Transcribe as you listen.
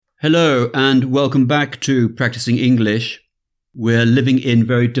Hello and welcome back to Practicing English. We're living in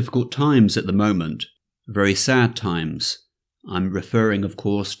very difficult times at the moment, very sad times. I'm referring, of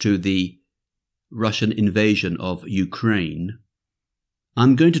course, to the Russian invasion of Ukraine.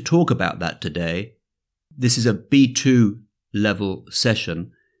 I'm going to talk about that today. This is a B2 level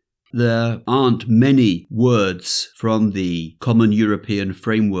session. There aren't many words from the Common European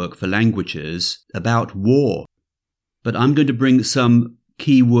Framework for Languages about war, but I'm going to bring some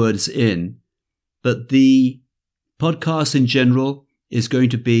key words in. But the podcast in general is going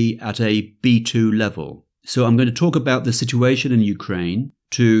to be at a B2 level. So I'm going to talk about the situation in Ukraine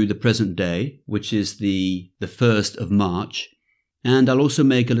to the present day, which is the 1st of March. And I'll also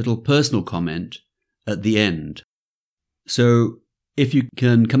make a little personal comment at the end. So if you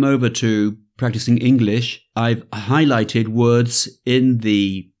can come over to Practicing English, I've highlighted words in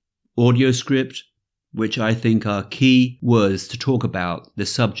the audio script which I think are key words to talk about the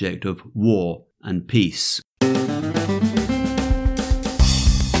subject of war and peace.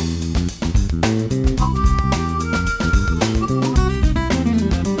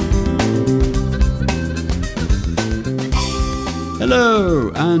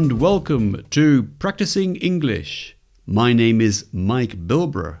 Hello and welcome to Practicing English. My name is Mike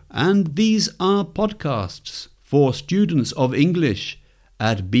Bilbrough and these are podcasts for students of English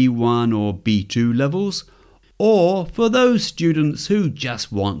at B1 or B2 levels, or for those students who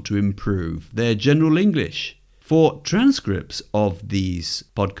just want to improve their general English. For transcripts of these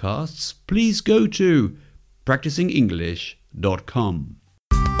podcasts, please go to practicingenglish.com.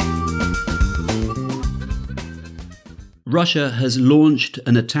 Russia has launched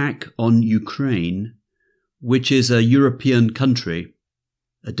an attack on Ukraine, which is a European country,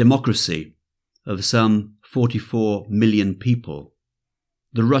 a democracy of some 44 million people.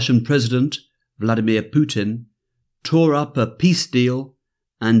 The Russian President, Vladimir Putin, tore up a peace deal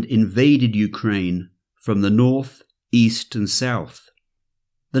and invaded Ukraine from the north, east and south.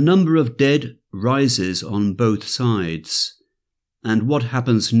 The number of dead rises on both sides, and what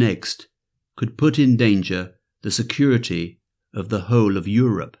happens next could put in danger the security of the whole of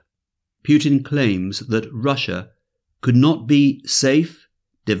Europe. Putin claims that Russia could not be safe,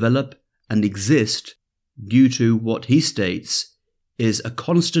 develop and exist due to what he states is a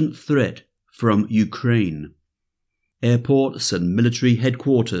constant threat from Ukraine. Airports and military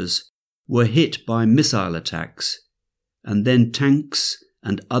headquarters were hit by missile attacks, and then tanks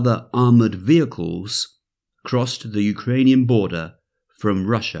and other armoured vehicles crossed the Ukrainian border from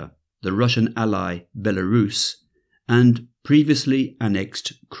Russia, the Russian ally Belarus, and previously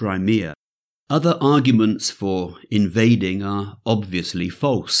annexed Crimea. Other arguments for invading are obviously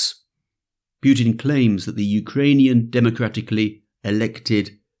false. Putin claims that the Ukrainian democratically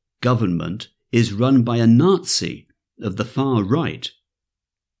elected government is run by a Nazi of the far right,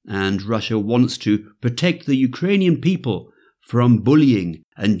 and Russia wants to protect the Ukrainian people from bullying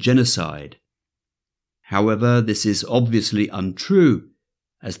and genocide. However, this is obviously untrue,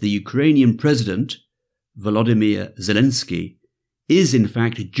 as the Ukrainian president, Volodymyr Zelensky, is in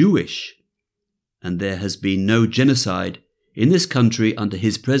fact Jewish, and there has been no genocide in this country under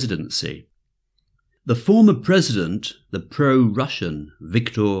his presidency. The former president, the pro-Russian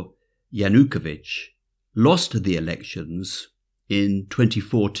Viktor Yanukovych, lost the elections in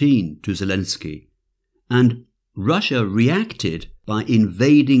 2014 to Zelensky, and Russia reacted by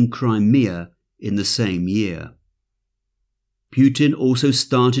invading Crimea in the same year. Putin also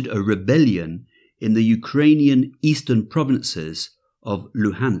started a rebellion in the Ukrainian eastern provinces of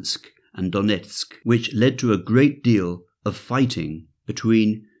Luhansk and Donetsk, which led to a great deal of fighting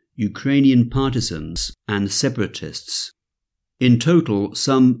between Ukrainian partisans and separatists. In total,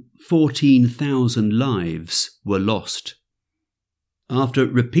 some 14,000 lives were lost. After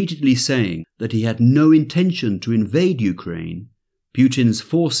repeatedly saying that he had no intention to invade Ukraine, Putin's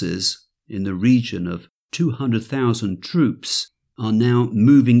forces, in the region of 200,000 troops, are now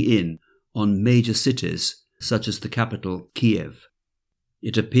moving in on major cities such as the capital Kiev.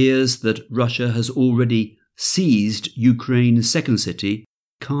 It appears that Russia has already seized Ukraine's second city,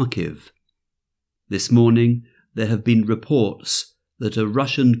 Kharkiv. This morning, there have been reports that a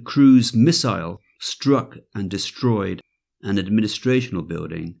Russian cruise missile struck and destroyed an administrational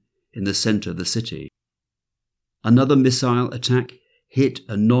building in the centre of the city. Another missile attack hit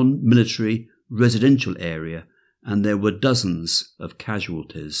a non-military residential area, and there were dozens of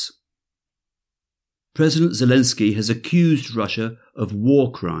casualties. President Zelensky has accused Russia of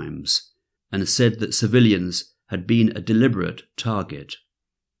war crimes and said that civilians had been a deliberate target.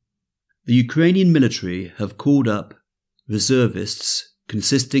 The Ukrainian military have called up reservists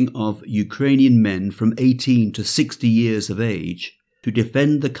consisting of Ukrainian men from 18 to 60 years of age to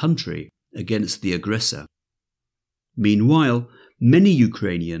defend the country against the aggressor. Meanwhile, many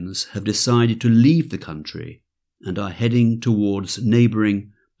Ukrainians have decided to leave the country and are heading towards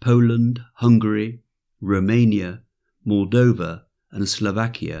neighbouring Poland, Hungary, Romania, Moldova and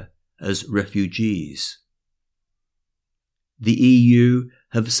Slovakia as refugees. The EU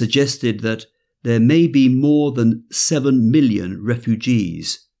have suggested that there may be more than 7 million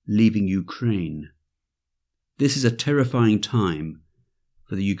refugees leaving Ukraine. This is a terrifying time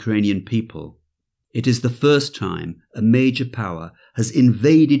for the Ukrainian people. It is the first time a major power has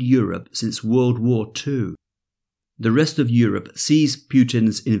invaded Europe since World War II. The rest of Europe sees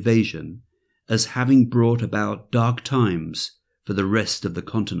Putin's invasion as having brought about dark times for the rest of the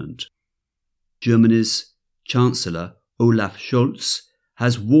continent. Germany's Chancellor Olaf Scholz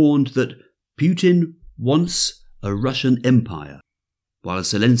has warned that Putin wants a Russian empire, while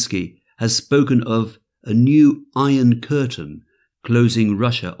Zelensky has spoken of a new Iron Curtain closing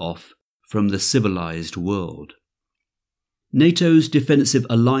Russia off from the civilized world. NATO's defensive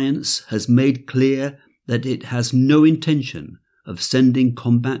alliance has made clear that it has no intention of sending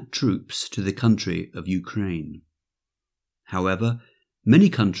combat troops to the country of Ukraine. However, many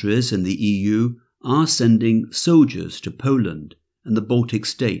countries in the EU are sending soldiers to Poland and the Baltic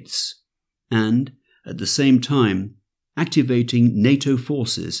states, and, at the same time, activating NATO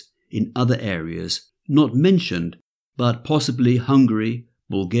forces in other areas not mentioned, but possibly Hungary,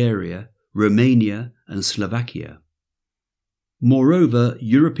 Bulgaria, Romania and Slovakia. Moreover,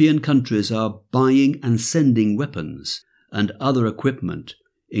 European countries are buying and sending weapons and other equipment,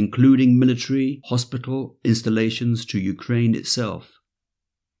 including military hospital installations, to Ukraine itself.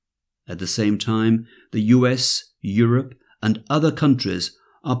 At the same time, the US, Europe and other countries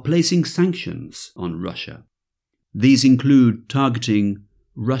are placing sanctions on Russia. These include targeting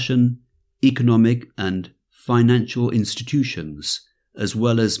Russian economic and financial institutions, as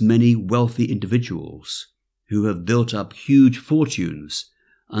well as many wealthy individuals who have built up huge fortunes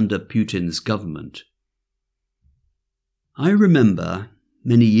under Putin's government. I remember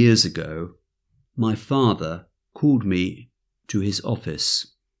many years ago, my father called me to his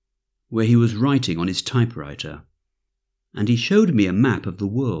office, where he was writing on his typewriter, and he showed me a map of the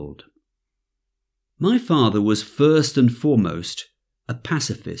world. My father was first and foremost a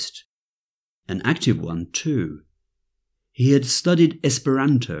pacifist, an active one too. He had studied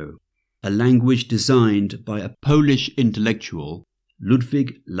Esperanto, a language designed by a Polish intellectual,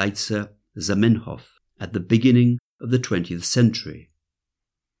 Ludwig Leitzer Zamenhof, at the beginning of the 20th century.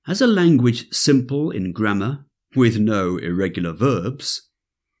 As a language simple in grammar, with no irregular verbs,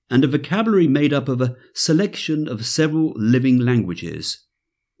 and a vocabulary made up of a selection of several living languages,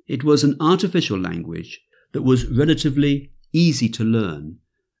 it was an artificial language that was relatively easy to learn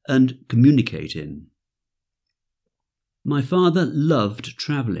and communicate in. My father loved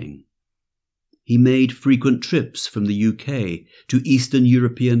travelling. He made frequent trips from the UK to Eastern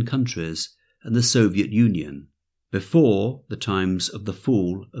European countries and the Soviet Union, before the times of the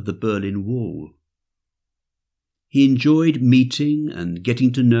fall of the Berlin Wall. He enjoyed meeting and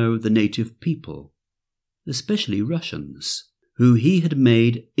getting to know the native people, especially Russians, who he had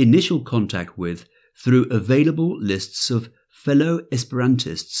made initial contact with through available lists of fellow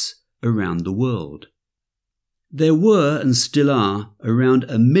Esperantists around the world. There were and still are around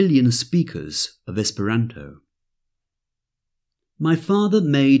 1 million speakers of Esperanto. My father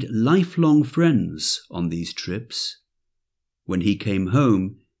made lifelong friends on these trips. When he came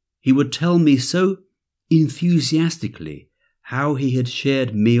home, he would tell me so enthusiastically how he had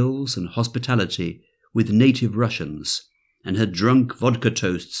shared meals and hospitality with native Russians and had drunk vodka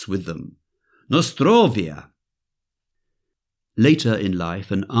toasts with them. Nostrovia! Later in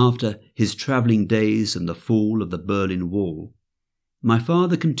life, and after his travelling days and the fall of the Berlin Wall, my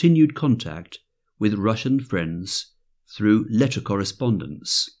father continued contact with Russian friends through letter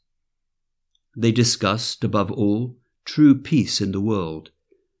correspondence. They discussed, above all, true peace in the world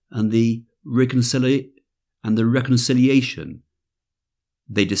and the reconciliation.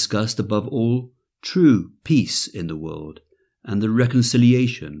 They discussed, above all, true peace in the world and the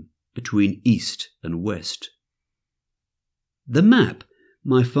reconciliation between East and West. The map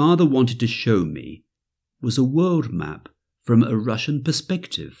my father wanted to show me was a world map from a Russian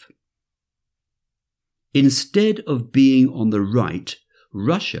perspective. Instead of being on the right,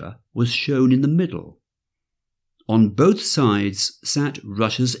 Russia was shown in the middle. On both sides sat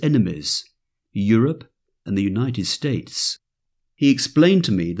Russia's enemies, Europe and the United States. He explained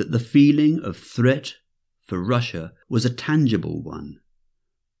to me that the feeling of threat for Russia was a tangible one.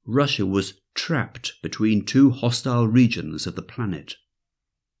 Russia was trapped between two hostile regions of the planet.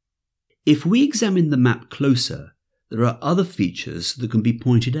 If we examine the map closer, there are other features that can be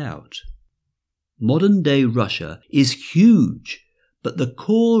pointed out. Modern-day Russia is huge, but the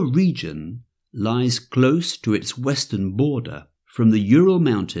core region lies close to its western border, from the Ural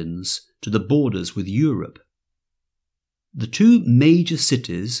Mountains to the borders with Europe. The two major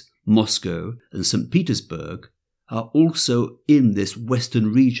cities, Moscow and St. Petersburg, are also in this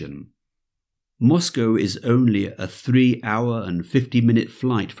western region. Moscow is only a 3-hour and 50-minute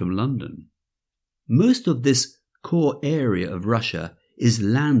flight from London. Most of this core area of Russia is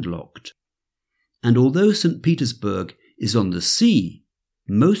landlocked, and although St. Petersburg is on the sea,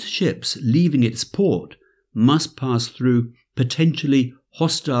 most ships leaving its port must pass through potentially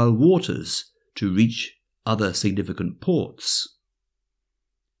hostile waters to reach other significant ports.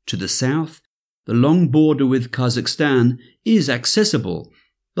 To the south, the long border with Kazakhstan is accessible,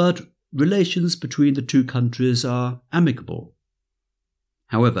 but relations between the two countries are amicable.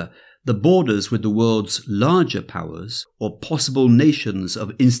 However, the borders with the world's larger powers or possible nations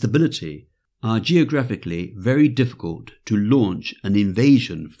of instability are geographically very difficult to launch an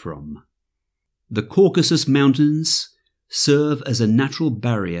invasion from. The Caucasus Mountains serve as a natural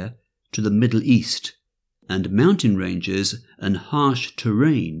barrier to the Middle East, and mountain ranges and harsh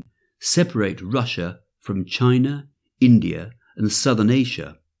terrain separate Russia from China, India, and Southern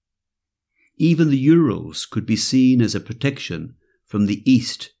Asia. Even the Urals could be seen as a protection from the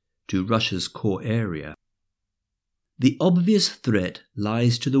east to Russia's core area. The obvious threat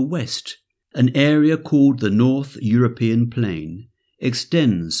lies to the west. An area called the North European Plain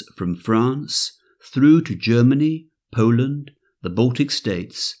extends from France through to Germany, Poland, the Baltic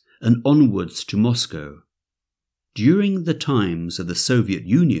states, and onwards to Moscow. During the times of the Soviet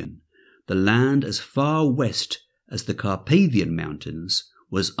Union, the land as far west as the Carpathian Mountains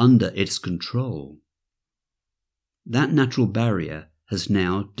was under its control. That natural barrier has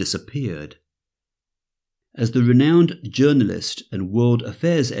now disappeared. As the renowned journalist and world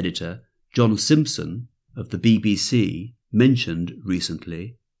affairs editor John Simpson of the BBC mentioned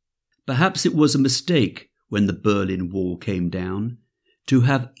recently, perhaps it was a mistake when the Berlin Wall came down to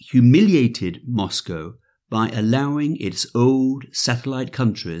have humiliated Moscow by allowing its old satellite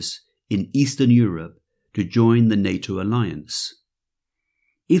countries in Eastern Europe to join the NATO alliance.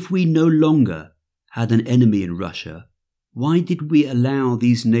 If we no longer had an enemy in Russia, why did we allow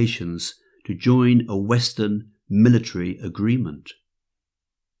these nations to join a Western military agreement?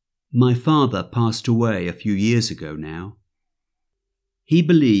 My father passed away a few years ago now. He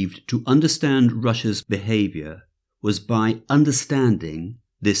believed to understand Russia's behavior was by understanding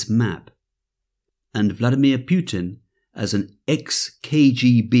this map, and Vladimir Putin, as an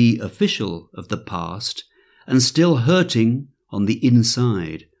ex-KGB official of the past and still hurting on the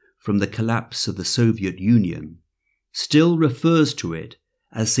inside from the collapse of the Soviet Union, still refers to it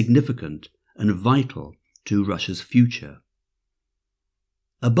as significant and vital to Russia's future.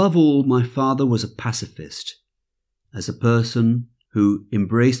 Above all, my father was a pacifist, as a person who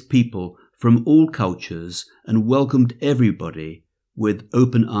embraced people from all cultures and welcomed everybody with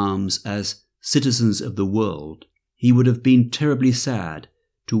open arms as citizens of the world. He would have been terribly sad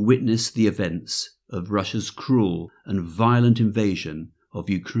to witness the events of Russia's cruel and violent invasion of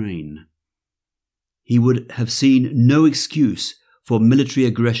Ukraine. He would have seen no excuse for military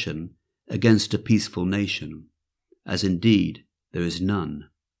aggression against a peaceful nation, as indeed there is none.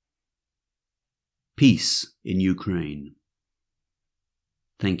 Peace in Ukraine.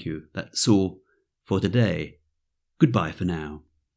 Thank you. That's all for today. Goodbye for now.